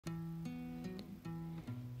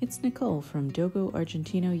It's Nicole from Dogo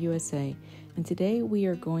Argentino, USA, and today we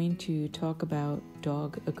are going to talk about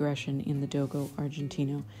dog aggression in the Dogo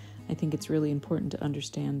Argentino. I think it's really important to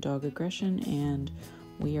understand dog aggression, and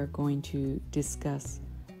we are going to discuss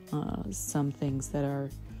some things that are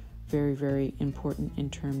very, very important in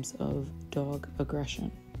terms of dog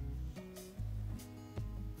aggression.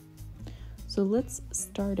 So let's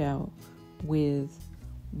start out with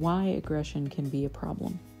why aggression can be a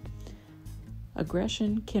problem.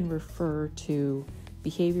 Aggression can refer to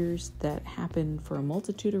behaviors that happen for a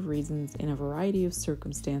multitude of reasons in a variety of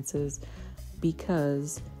circumstances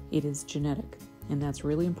because it is genetic. And that's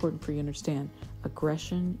really important for you to understand.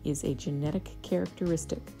 Aggression is a genetic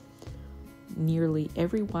characteristic. Nearly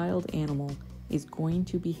every wild animal is going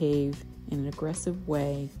to behave in an aggressive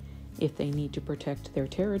way if they need to protect their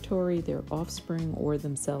territory, their offspring, or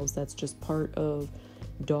themselves. That's just part of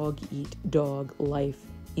dog-eat-dog life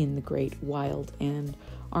in the great wild, and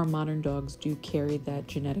our modern dogs do carry that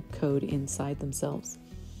genetic code inside themselves.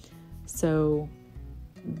 So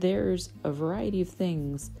there's a variety of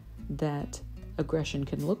things that aggression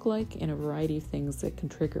can look like and a variety of things that can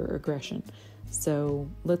trigger aggression. So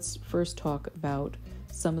let's first talk about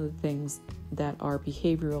some of the things that are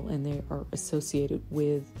behavioral and they are associated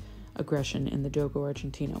with aggression in the Dogo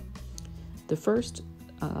Argentino. The first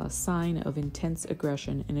sign of intense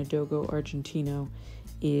aggression in a Dogo Argentino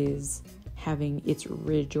is having its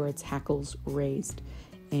ridge or its hackles raised,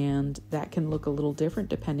 and that can look a little different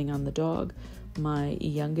depending on the dog. My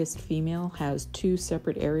youngest female has two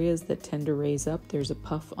separate areas that tend to raise up. There's a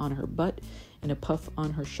puff on her butt and a puff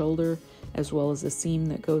on her shoulder, as well as a seam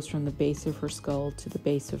that goes from the base of her skull to the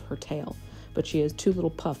base of her tail. But she has two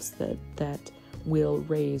little puffs that will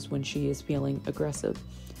raise when she is feeling aggressive.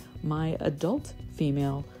 My adult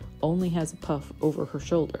female only has a puff over her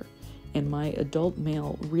shoulder, and my adult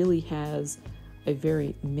male really has a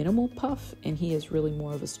very minimal puff, and he is really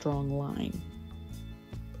more of a strong line.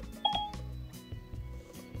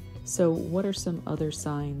 So what are some other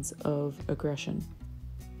signs of aggression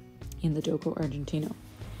in the Dogo Argentino?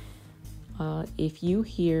 If you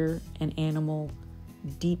hear an animal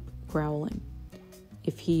deep growling,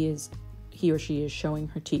 if he or she is showing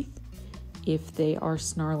her teeth, if they are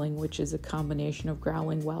snarling, which is a combination of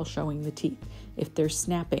growling while showing the teeth, if they're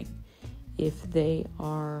snapping, if they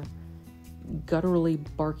are gutturally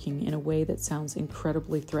barking in a way that sounds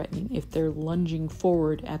incredibly threatening, if they're lunging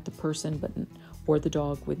forward at the person or the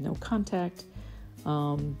dog with no contact,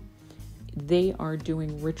 they are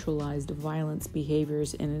doing ritualized violence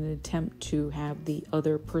behaviors in an attempt to have the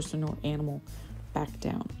other person or animal back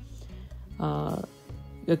down.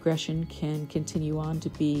 Aggression can continue on to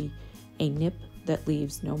be a nip that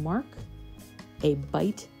leaves no mark, a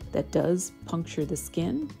bite that does puncture the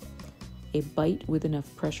skin, a bite with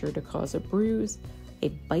enough pressure to cause a bruise, a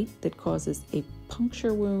bite that causes a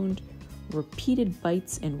puncture wound, repeated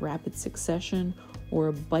bites in rapid succession, or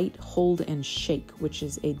a bite, hold, and shake, which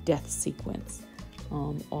is a death sequence,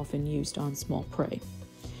 often used on small prey.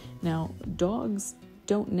 Now, dogs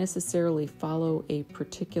don't necessarily follow a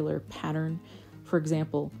particular pattern. For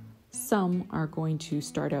example, some are going to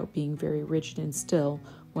start out being very rigid and still,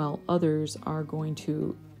 while others are going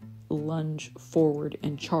to lunge forward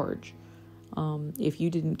and charge. If you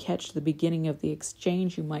didn't catch the beginning of the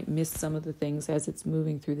exchange, you might miss some of the things as it's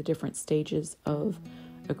moving through the different stages of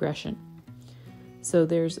aggression. So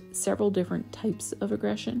there's several different types of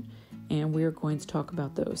aggression, and we're going to talk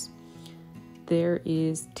about those. There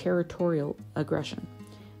is territorial aggression.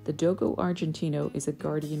 The Dogo Argentino is a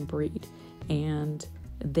guardian breed, and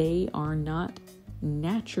they are not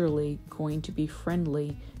naturally going to be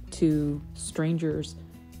friendly to strangers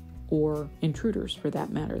or intruders, for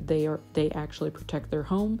that matter. They actually protect their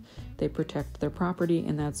home, they protect their property,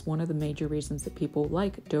 and that's one of the major reasons that people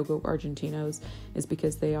like Dogo Argentinos, is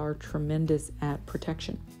because they are tremendous at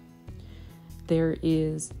protection. There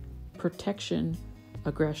is protection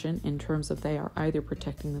aggression in terms of they are either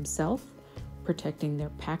protecting themselves, protecting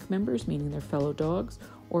their pack members, meaning their fellow dogs,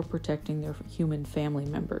 or protecting their human family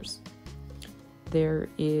members. There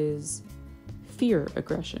is fear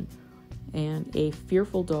aggression, and a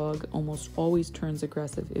fearful dog almost always turns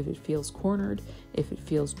aggressive if it feels cornered, if it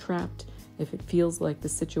feels trapped, if it feels like the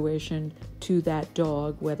situation to that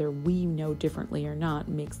dog, whether we know differently or not,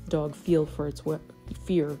 makes the dog feel for its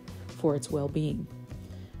fear for its well-being.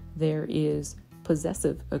 There is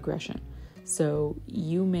possessive aggression. So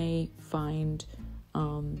you may find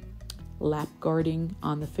lap guarding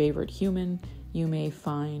on the favorite human. You may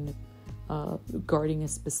find guarding a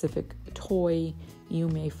specific toy. You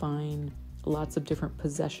may find lots of different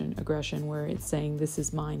possession aggression where it's saying this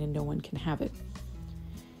is mine and no one can have it.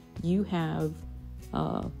 You have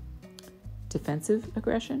defensive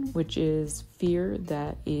aggression, which is fear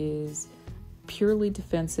that is purely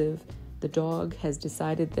defensive. The dog has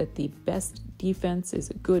decided that the best defense is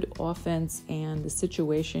a good offense, and the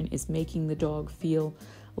situation is making the dog feel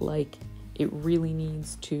like it really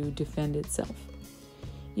needs to defend itself.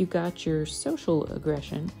 You've got your social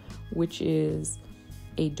aggression, which is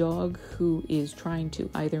a dog who is trying to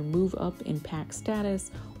either move up in pack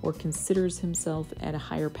status or considers himself at a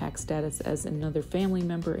higher pack status as another family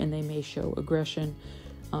member, and they may show aggression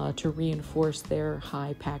to reinforce their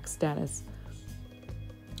high pack status.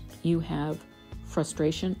 You have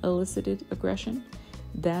frustration elicited aggression.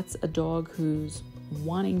 That's a dog who's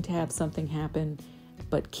wanting to have something happen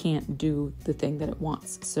but can't do the thing that it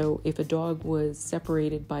wants. So if a dog was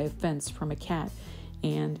separated by a fence from a cat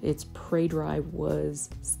and its prey drive was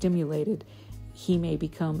stimulated, he may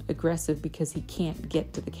become aggressive because he can't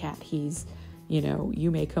get to the cat. He's,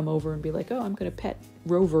 you may come over and be like, oh, I'm going to pet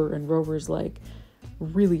Rover, and Rover's like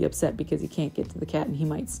really upset because he can't get to the cat, and he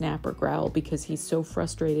might snap or growl because he's so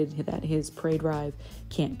frustrated that his prey drive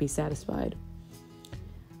can't be satisfied.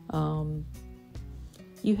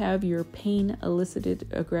 You have your pain elicited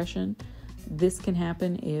aggression. This can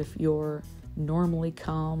happen if your normally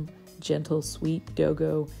calm, gentle, sweet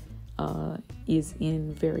Dogo is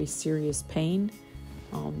in very serious pain.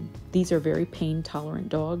 These are very pain tolerant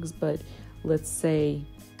dogs, but let's say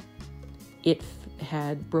it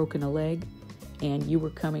had broken a leg and you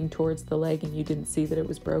were coming towards the leg and you didn't see that it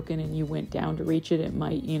was broken and you went down to reach it. It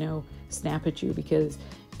might, snap at you because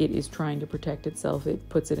it is trying to protect itself. It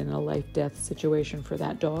puts it in a life-death situation for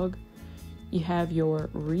that dog. You have your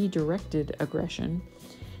redirected aggression,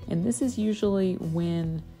 and this is usually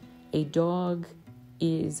when a dog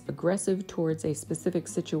is aggressive towards a specific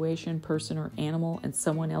situation, person, or animal, and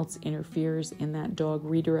someone else interferes, and that dog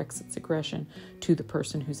redirects its aggression to the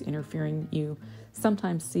person who's interfering. You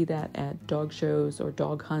sometimes see that at dog shows or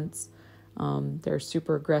dog hunts. They're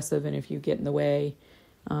super aggressive, and if you get in the way,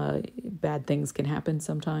 bad things can happen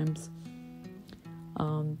sometimes.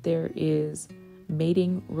 There is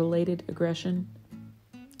mating-related aggression.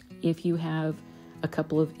 If you have a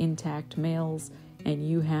couple of intact males and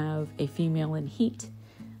you have a female in heat,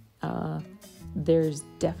 there's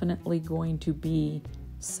definitely going to be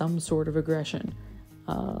some sort of aggression.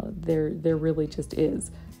 There really just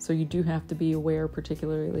is. So you do have to be aware,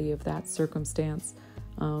 particularly of that circumstance.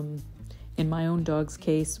 In my own dog's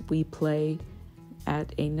case, we play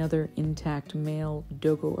at another intact male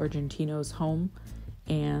Dogo Argentinos home,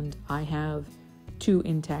 and I have 2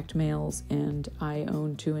 intact males and I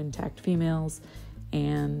own 2 intact females,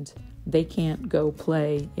 and they can't go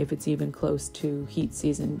play if it's even close to heat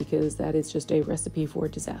season because that is just a recipe for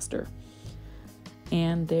disaster.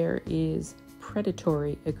 And there is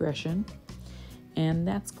predatory aggression, and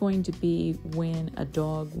that's going to be when a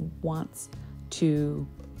dog wants to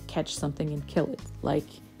catch something and kill it, like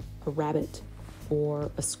a rabbit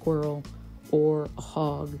or a squirrel or a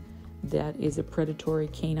hog. That is a predatory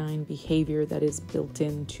canine behavior that is built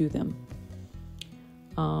into them.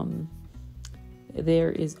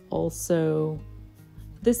 There is also,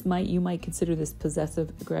 you might consider this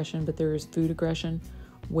possessive aggression, but there is food aggression,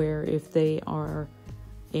 where if they are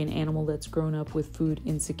an animal that's grown up with food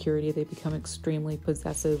insecurity, they become extremely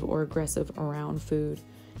possessive or aggressive around food,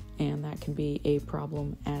 and that can be a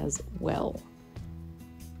problem as well.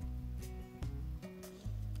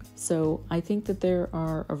 So I think that there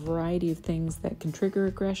are a variety of things that can trigger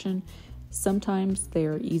aggression. Sometimes they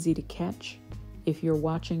are easy to catch if you're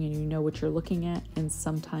watching and you know what you're looking at, and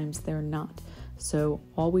sometimes they're not. So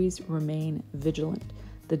always remain vigilant.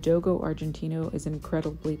 The Dogo Argentino is an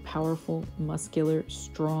incredibly powerful, muscular,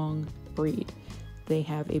 strong breed. They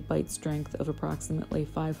have a bite strength of approximately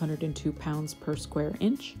 502 pounds per square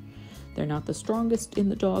inch. They're not the strongest in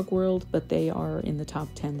the dog world, but they are in the top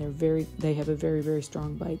 10. They have a very, very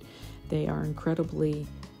strong bite. They are incredibly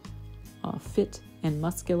fit and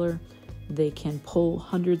muscular. They can pull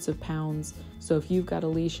hundreds of pounds. So if you've got a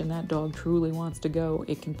leash and that dog truly wants to go,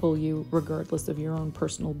 it can pull you regardless of your own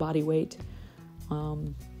personal body weight.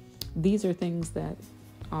 These are things that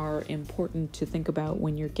are important to think about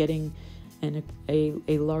when you're getting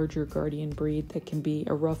a larger guardian breed that can be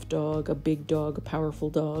a rough dog, a big dog, a powerful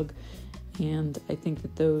dog. And I think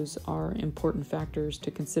that those are important factors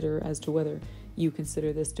to consider as to whether you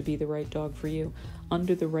consider this to be the right dog for you.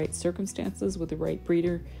 Under the right circumstances, with the right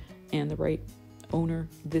breeder and the right owner,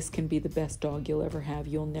 this can be the best dog you'll ever have.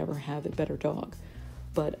 You'll never have a better dog.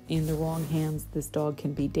 But in the wrong hands, this dog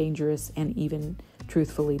can be dangerous and even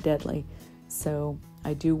truthfully deadly. So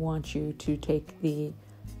I do want you to take the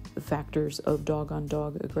factors of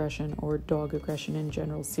dog-on-dog aggression or dog aggression in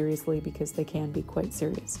general seriously, because they can be quite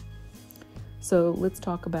serious. So let's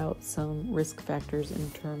talk about some risk factors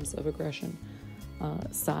in terms of aggression.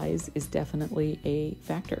 Size is definitely a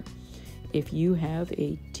factor. If you have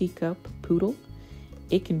a teacup poodle,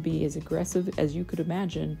 it can be as aggressive as you could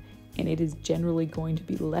imagine, and it is generally going to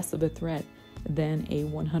be less of a threat than a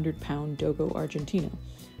 100-pound Dogo Argentino.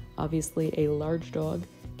 Obviously, a large dog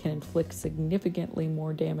can inflict significantly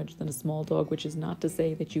more damage than a small dog, which is not to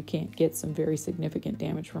say that you can't get some very significant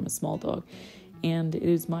damage from a small dog. And it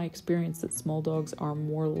is my experience that small dogs are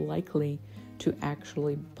more likely to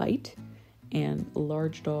actually bite, and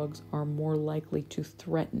large dogs are more likely to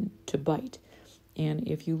threaten to bite. And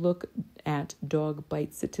if you look at dog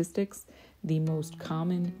bite statistics, the most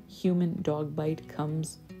common human dog bite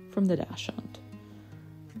comes from the Dachshund.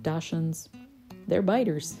 Dachshunds, they're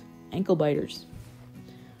biters, ankle biters.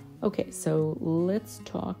 Okay, so let's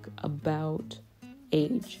talk about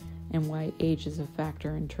age and why age is a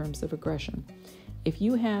factor in terms of aggression. If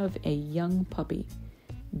you have a young puppy,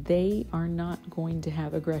 they are not going to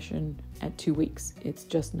have aggression at 2 weeks. It's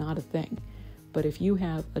just not a thing. But if you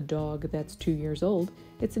have a dog that's 2 years old,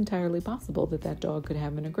 it's entirely possible that that dog could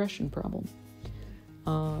have an aggression problem.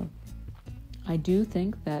 I do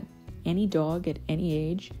think that any dog at any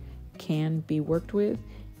age can be worked with,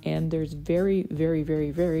 and there's very, very,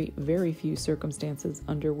 very, very, very few circumstances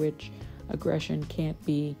under which aggression can't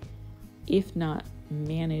be, if not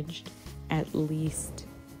managed, at least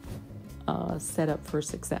set up for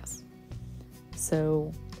success.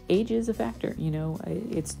 So age is a factor.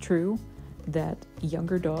 It's true that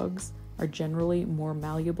younger dogs are generally more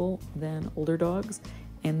malleable than older dogs,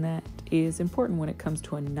 and that is important when it comes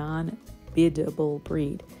to a non-biddable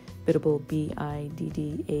breed. Biddable, B-I-D-D-A-B-L-E.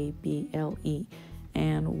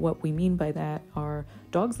 And what we mean by that are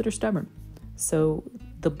dogs that are stubborn. So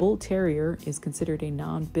the Bull Terrier is considered a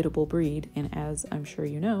non-biddable breed, and as I'm sure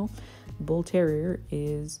you know, Bull Terrier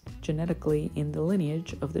is genetically in the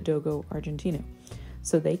lineage of the Dogo Argentino.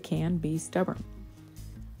 So they can be stubborn.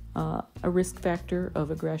 A risk factor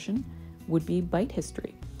of aggression would be bite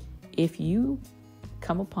history. If you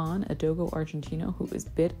come upon a Dogo Argentino who has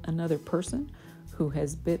bit another person, who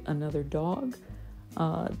has bit another dog,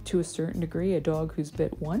 to a certain degree, a dog who's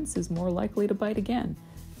bit once is more likely to bite again.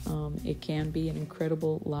 It can be an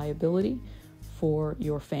incredible liability for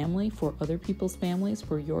your family, for other people's families,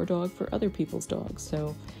 for your dog, for other people's dogs.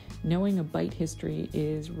 So knowing a bite history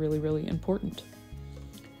is really, really important.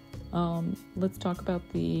 Let's talk about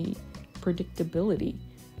the predictability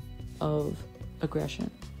of aggression.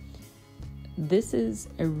 This is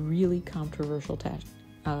a really controversial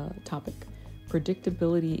topic.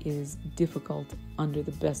 Predictability is difficult under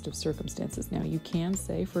the best of circumstances. Now, you can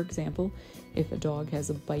say, for example, if a dog has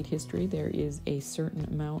a bite history, there is a certain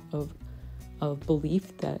amount of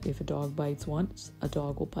belief that if a dog bites once, a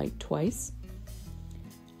dog will bite twice.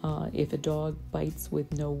 If a dog bites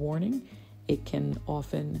with no warning, it can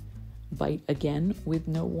often bite again with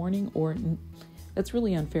no warning, or that's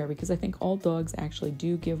really unfair because I think all dogs actually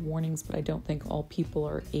do give warnings, but I don't think all people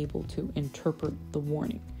are able to interpret the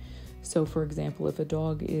warning. So, for example, if a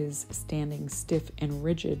dog is standing stiff and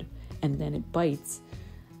rigid and then it bites,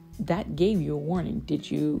 that gave you a warning. Did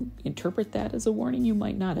you interpret that as a warning? You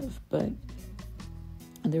might not have, but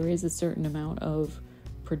there is a certain amount of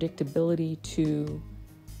predictability to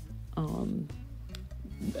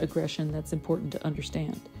aggression that's important to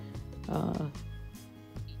understand.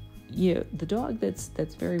 The dog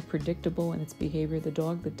that's very predictable in its behavior, the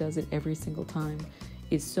dog that does it every single time,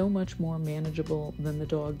 is so much more manageable than the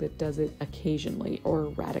dog that does it occasionally or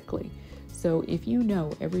erratically. So if you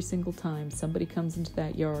know every single time somebody comes into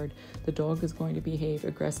that yard, the dog is going to behave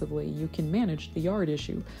aggressively, you can manage the yard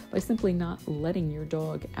issue by simply not letting your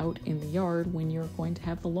dog out in the yard when you're going to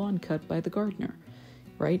have the lawn cut by the gardener,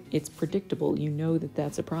 right? It's predictable. You know that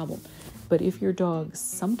that's a problem. But if your dog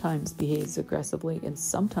sometimes behaves aggressively and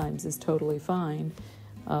sometimes is totally fine,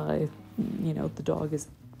 if the dog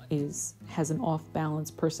has an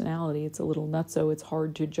off-balance personality, it's a little nutso, it's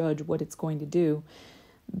hard to judge what it's going to do,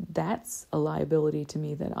 that's a liability to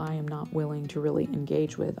me that I am not willing to really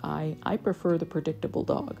engage with. I prefer the predictable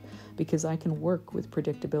dog because I can work with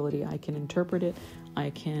predictability. I can interpret it.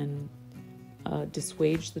 I can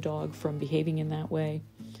dissuade the dog from behaving in that way.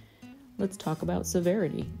 Let's talk about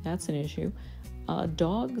severity. That's an issue.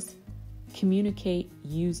 Dogs communicate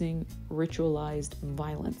using ritualized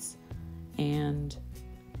violence, and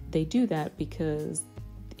they do that because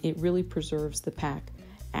it really preserves the pack.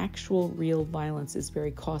 Actual real violence is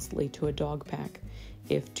very costly to a dog pack.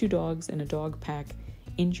 If two dogs in a dog pack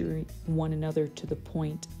injure one another to the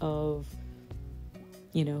point of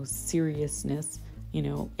seriousness,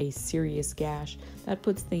 a serious gash, that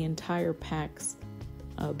puts the entire pack's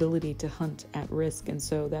ability to hunt at risk. And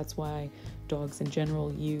so that's why dogs in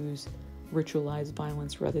general use ritualized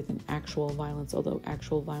violence rather than actual violence, although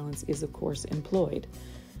actual violence is of course employed.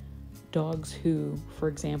 Dogs who, for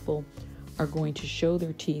example, are going to show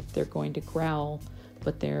their teeth, they're going to growl,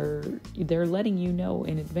 but they're letting you know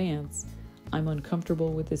in advance, I'm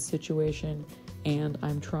uncomfortable with this situation and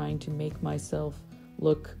I'm trying to make myself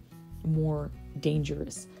look more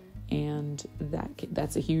dangerous. And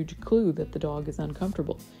that's a huge clue that the dog is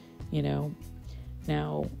uncomfortable,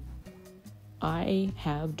 Now, I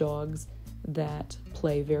have dogs that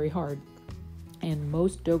play very hard, and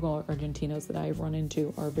most Dogo Argentinos that I've run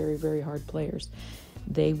into are very, very hard players.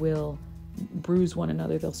 They will bruise one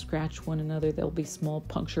another, they'll scratch one another, there'll be small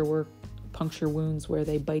puncture wounds where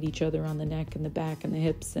they bite each other on the neck and the back and the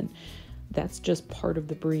hips, and that's just part of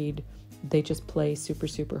the breed. They just play super,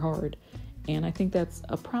 super hard. And I think that's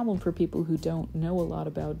a problem for people who don't know a lot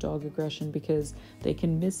about dog aggression, because they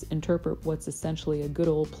can misinterpret what's essentially a good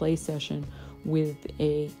old play session with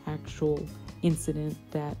a actual incident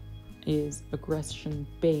that is aggression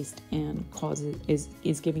based and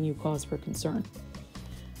is giving you cause for concern.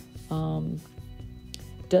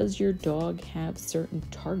 Does your dog have certain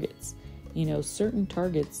targets? Certain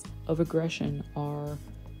targets of aggression are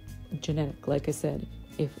genetic. Like I said,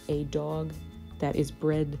 if a dog that is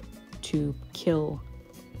bred to kill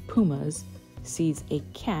pumas sees a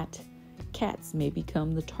cat, cats may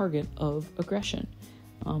become the target of aggression.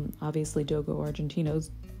 Obviously, Dogo Argentinos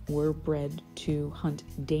were bred to hunt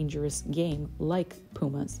dangerous game like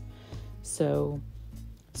pumas. So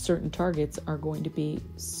certain targets are going to be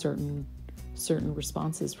certain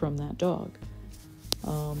responses from that dog.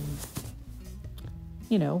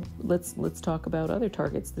 Let's talk about other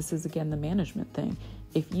targets. This is again the management thing.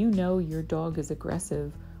 If you know your dog is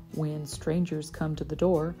aggressive when strangers come to the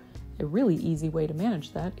door, a really easy way to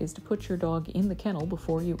manage that is to put your dog in the kennel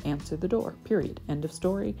before you answer the door. Period. End of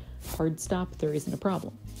story. Hard stop. There isn't a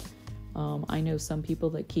problem. I know some people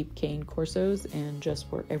that keep cane corsos, and just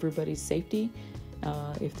for everybody's safety,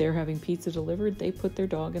 if they're having pizza delivered, they put their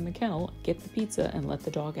dog in the kennel, get the pizza, and let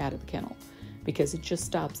the dog out of the kennel, because it just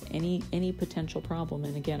stops any potential problem.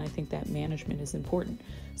 And again, I think that management is important.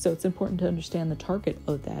 So it's important to understand the target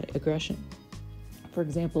of that aggression. For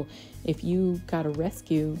example, if you got a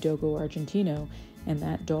rescue Dogo Argentino and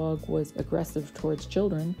that dog was aggressive towards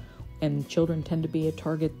children, and children tend to be a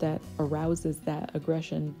target that arouses that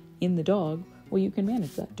aggression in the dog, well, you can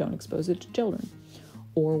manage that. Don't expose it to children.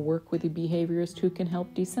 Or work with a behaviorist who can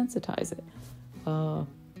help desensitize it. One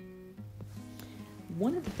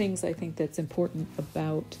of the things I think that's important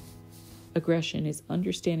about aggression is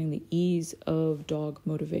understanding the ease of dog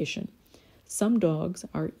motivation. Some dogs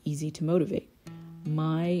are easy to motivate.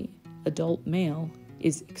 My adult male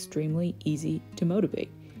is extremely easy to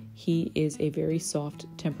motivate. He is a very soft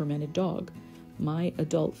temperamented dog. My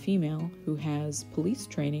adult female, who has police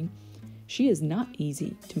training, she is not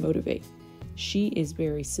easy to motivate. She is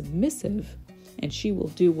very submissive and she will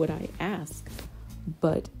do what I ask,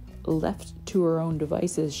 but left to her own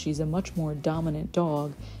devices, she's a much more dominant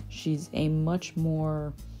dog. She's a much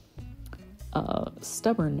more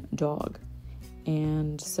stubborn dog.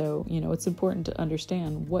 And so, it's important to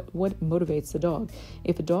understand what motivates the dog.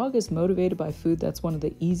 If a dog is motivated by food, that's one of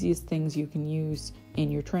the easiest things you can use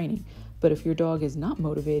in your training. But if your dog is not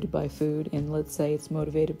motivated by food, and let's say it's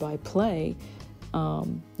motivated by play,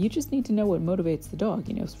 you just need to know what motivates the dog.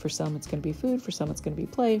 For some it's going to be food, for some it's going to be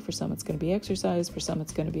play, for some it's going to be exercise, for some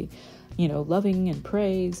it's going to be, loving and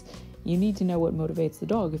praise. You need to know what motivates the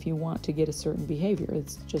dog if you want to get a certain behavior.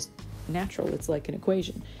 It's just natural. It's like an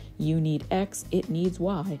equation. You need X, it needs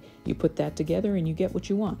Y. You put that together and you get what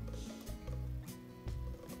you want.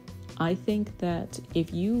 I think that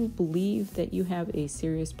if you believe that you have a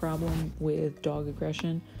serious problem with dog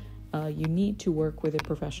aggression, you need to work with a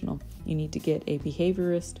professional. You need to get a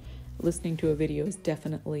behaviorist. Listening to a video is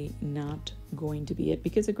definitely not going to be it,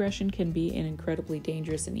 because aggression can be an incredibly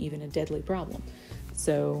dangerous and even a deadly problem.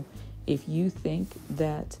 So if you think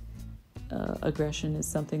that aggression is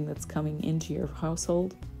something that's coming into your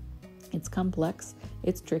household, it's complex,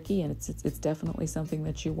 it's tricky, and it's definitely something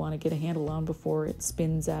that you want to get a handle on before it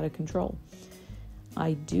spins out of control.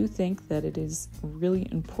 I do think that it is really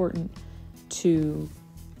important to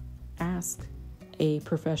ask a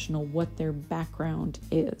professional what their background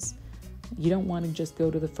is. You don't want to just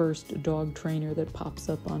go to the first dog trainer that pops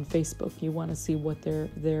up on Facebook. You want to see what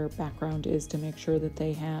their background is to make sure that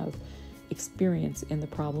they have experience in the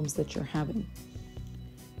problems that you're having.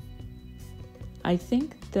 I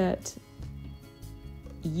think that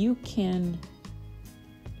you can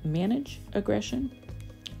manage aggression.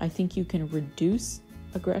 I think you can reduce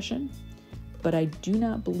aggression, but I do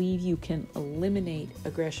not believe you can eliminate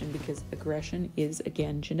aggression, because aggression is,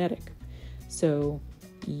 again, genetic. So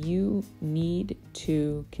you need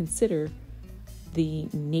to consider the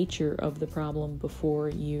nature of the problem before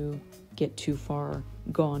you get too far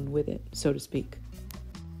gone with it, so to speak.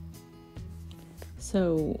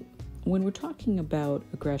 So when we're talking about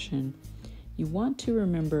aggression, you want to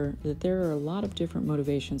remember that there are a lot of different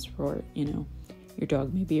motivations for it. Your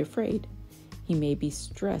dog may be afraid. He may be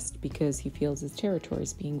stressed because he feels his territory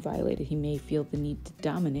is being violated. He may feel the need to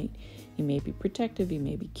dominate. He may be protective. He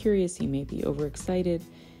may be curious. He may be overexcited.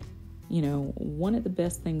 One of the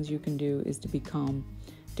best things you can do is to be calm,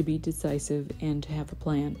 to be decisive, and to have a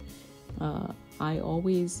plan. I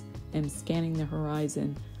always am scanning the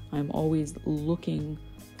horizon. I'm always looking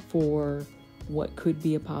for what could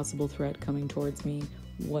be a possible threat coming towards me,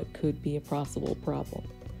 what could be a possible problem.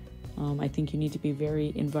 I think you need to be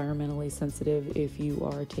very environmentally sensitive if you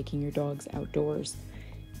are taking your dogs outdoors,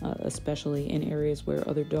 especially in areas where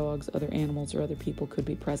other dogs, other animals, or other people could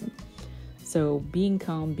be present. So being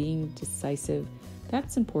calm, being decisive,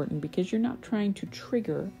 that's important, because you're not trying to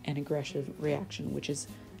trigger an aggressive reaction, which is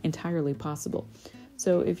entirely possible.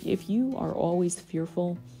 So if you are always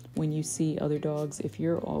fearful when you see other dogs, if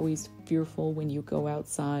you're always fearful when you go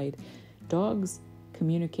outside, dogs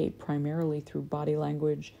communicate primarily through body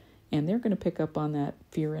language, and they're going to pick up on that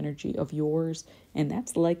fear energy of yours, and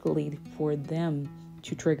that's likely for them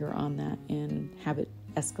to trigger on that and have it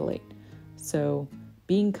escalate. So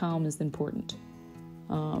being calm is important.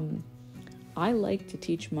 I like to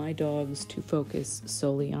teach my dogs to focus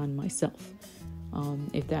solely on myself.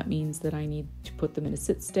 If that means that I need to put them in a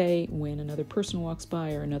sit-stay when another person walks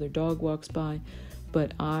by or another dog walks by,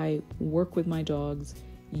 but I work with my dogs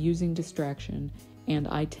using distraction, and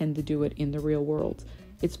I tend to do it in the real world.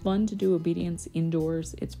 It's fun to do obedience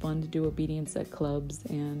indoors. It's fun to do obedience at clubs,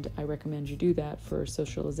 and I recommend you do that for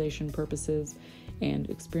socialization purposes and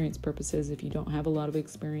experience purposes if you don't have a lot of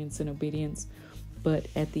experience in obedience. But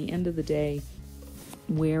at the end of the day,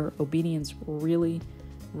 where obedience really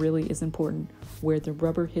is important, where the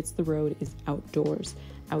rubber hits the road, is outdoors.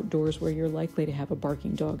 Outdoors where you're likely to have a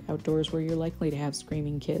barking dog, outdoors where you're likely to have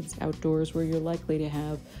screaming kids, outdoors where you're likely to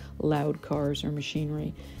have loud cars or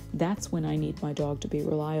machinery. That's when I need my dog to be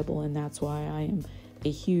reliable, and that's why I am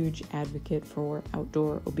a huge advocate for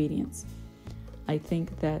outdoor obedience. I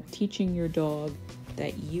think that teaching your dog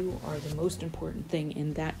that you are the most important thing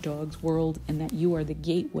in that dog's world, and that you are the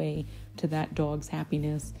gateway to that dog's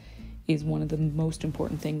happiness, is one of the most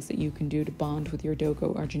important things that you can do to bond with your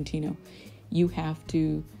Dogo Argentino. You have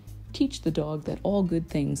to teach the dog that all good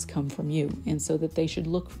things come from you, and so that they should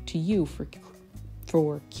look to you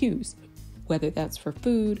for cues, whether that's for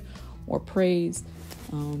food or praise.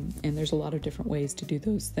 And there's a lot of different ways to do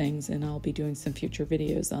those things, and I'll be doing some future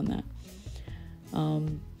videos on that.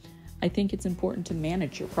 I think it's important to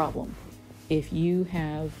manage your problem. If you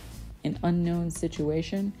have an unknown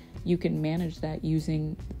situation, you can manage that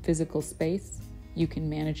using physical space. You can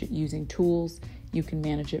manage it using tools. You can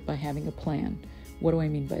manage it by having a plan. What do I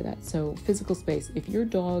mean by that? So physical space, if your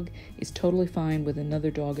dog is totally fine with another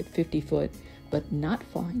dog at 50 foot, but not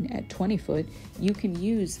fine at 20 foot, you can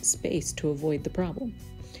use space to avoid the problem.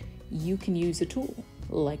 You can use a tool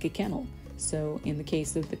like a kennel. So in the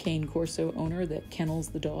case of the Cane Corso owner that kennels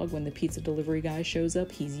the dog, when the pizza delivery guy shows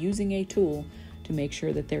up, he's using a tool to make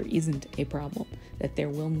sure that there isn't a problem, that there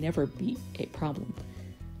will never be a problem.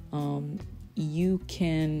 You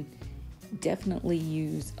can definitely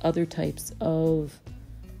use other types of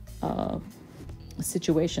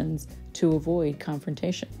situations to avoid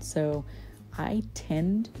confrontation. So I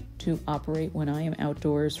tend to operate when I am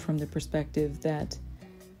outdoors from the perspective that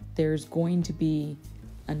there's going to be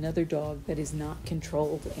another dog that is not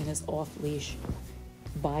controlled and is off leash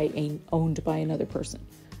owned by another person.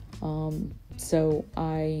 So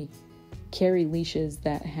I carry leashes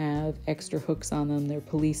that have extra hooks on them. They're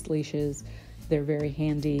police leashes. They're very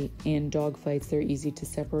handy in dog fights. They're easy to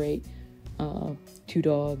separate two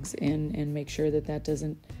dogs and make sure that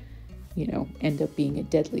doesn't, end up being a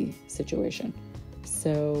deadly situation.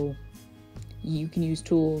 So you can use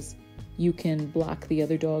tools. You can block the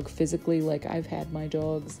other dog physically. Like I've had my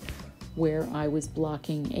dogs where I was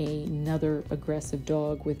blocking another aggressive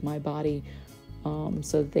dog with my body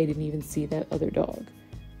so that they didn't even see that other dog.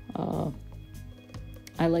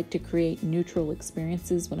 I like to create neutral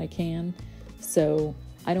experiences when I can. So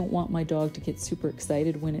I don't want my dog to get super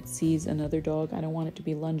excited when it sees another dog. I don't want it to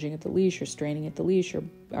be lunging at the leash or straining at the leash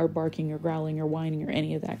or barking or growling or whining or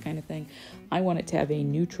any of that kind of thing. I want it to have a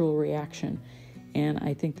neutral reaction. And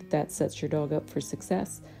I think that sets your dog up for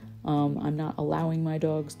success. I'm not allowing my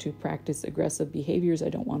dogs to practice aggressive behaviors. I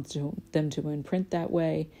don't want them to imprint that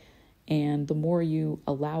way. And the more you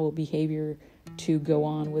allow a behavior to go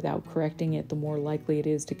on without correcting it, the more likely it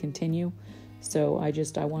is to continue. So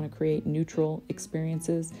I want to create neutral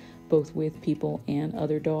experiences, both with people and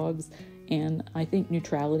other dogs. And I think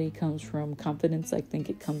neutrality comes from confidence. I think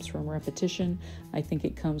it comes from repetition. I think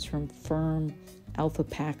it comes from firm alpha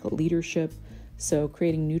pack leadership. So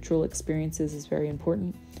creating neutral experiences is very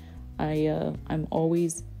important. I'm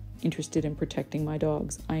always interested in protecting my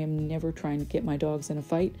dogs. I am never trying to get my dogs in a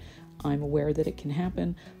fight. I'm aware that it can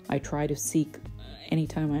happen. I try to seek,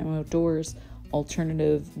 anytime I'm outdoors,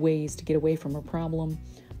 alternative ways to get away from a problem.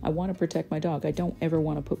 I want to protect my dog. I don't ever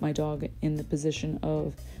want to put my dog in the position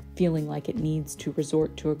of feeling like it needs to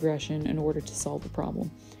resort to aggression in order to solve a problem.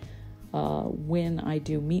 When I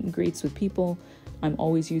do meet and greets with people, I'm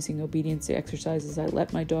always using obedience exercises. I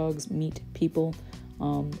let my dogs meet people.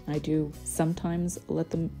 I do sometimes let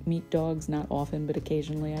them meet dogs, not often, but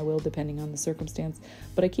occasionally I will, depending on the circumstance.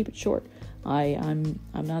 But I keep it short. I'm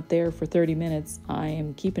not there for 30 minutes. I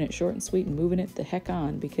am keeping it short and sweet and moving it the heck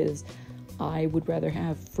on, because I would rather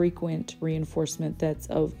have frequent reinforcement that's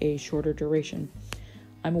of a shorter duration.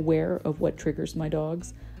 I'm aware of what triggers my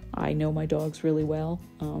dogs. I know my dogs really well.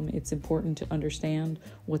 It's important to understand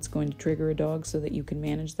what's going to trigger a dog so that you can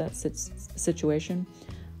manage that situation.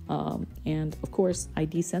 And of course, I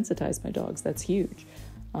desensitize my dogs. That's huge.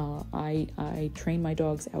 I train my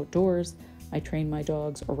dogs outdoors. I train my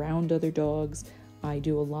dogs around other dogs. I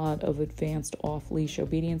do a lot of advanced off-leash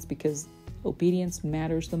obedience, because obedience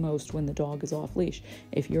matters the most when the dog is off-leash.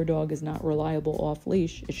 If your dog is not reliable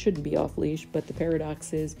off-leash, it shouldn't be off-leash, but the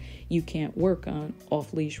paradox is you can't work on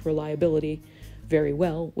off-leash reliability very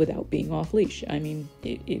well without being off-leash. I mean,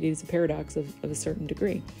 it is a paradox of a certain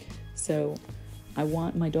degree. So I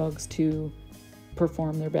want my dogs to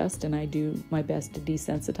perform their best, and I do my best to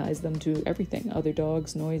desensitize them to everything: other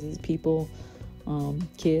dogs, noises, people,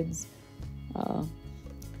 kids.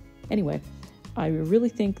 Anyway, I really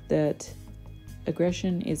think that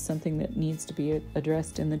aggression is something that needs to be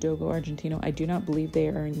addressed in the Dogo Argentino. I do not believe they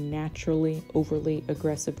are a naturally overly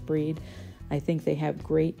aggressive breed. I think they have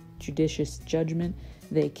great judicious judgment.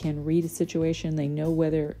 They can read a situation. They know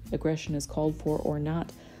whether aggression is called for or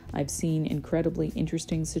not. I've seen incredibly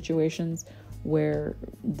interesting situations where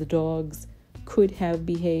the dogs could have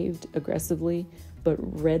behaved aggressively, but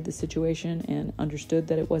read the situation and understood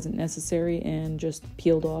that it wasn't necessary and just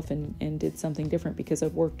peeled off and did something different, because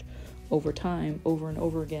I've worked over time, over and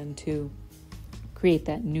over again, to create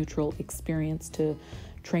that neutral experience, to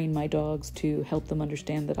train my dogs, to help them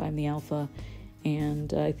understand that I'm the alpha.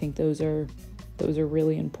 And I think those are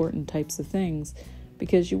really important types of things,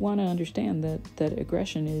 because you want to understand that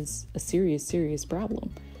aggression is a serious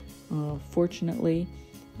problem. Fortunately,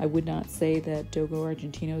 I would not say that Dogo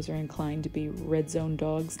Argentinos are inclined to be red zone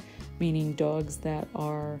dogs, meaning dogs that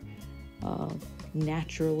are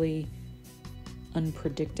naturally,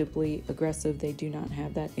 unpredictably aggressive. They do not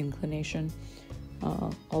have that inclination.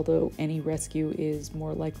 Although any rescue is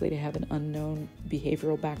more likely to have an unknown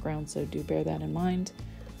behavioral background, so do bear that in mind.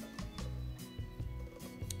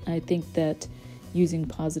 I think that using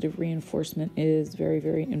positive reinforcement is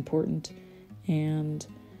very important, and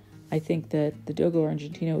I think that the Dogo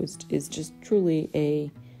Argentino is just truly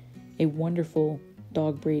a wonderful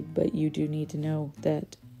dog breed, but you do need to know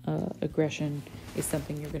that aggression is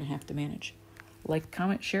something you're going to have to manage. Like,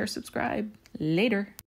 comment, share, subscribe. Later.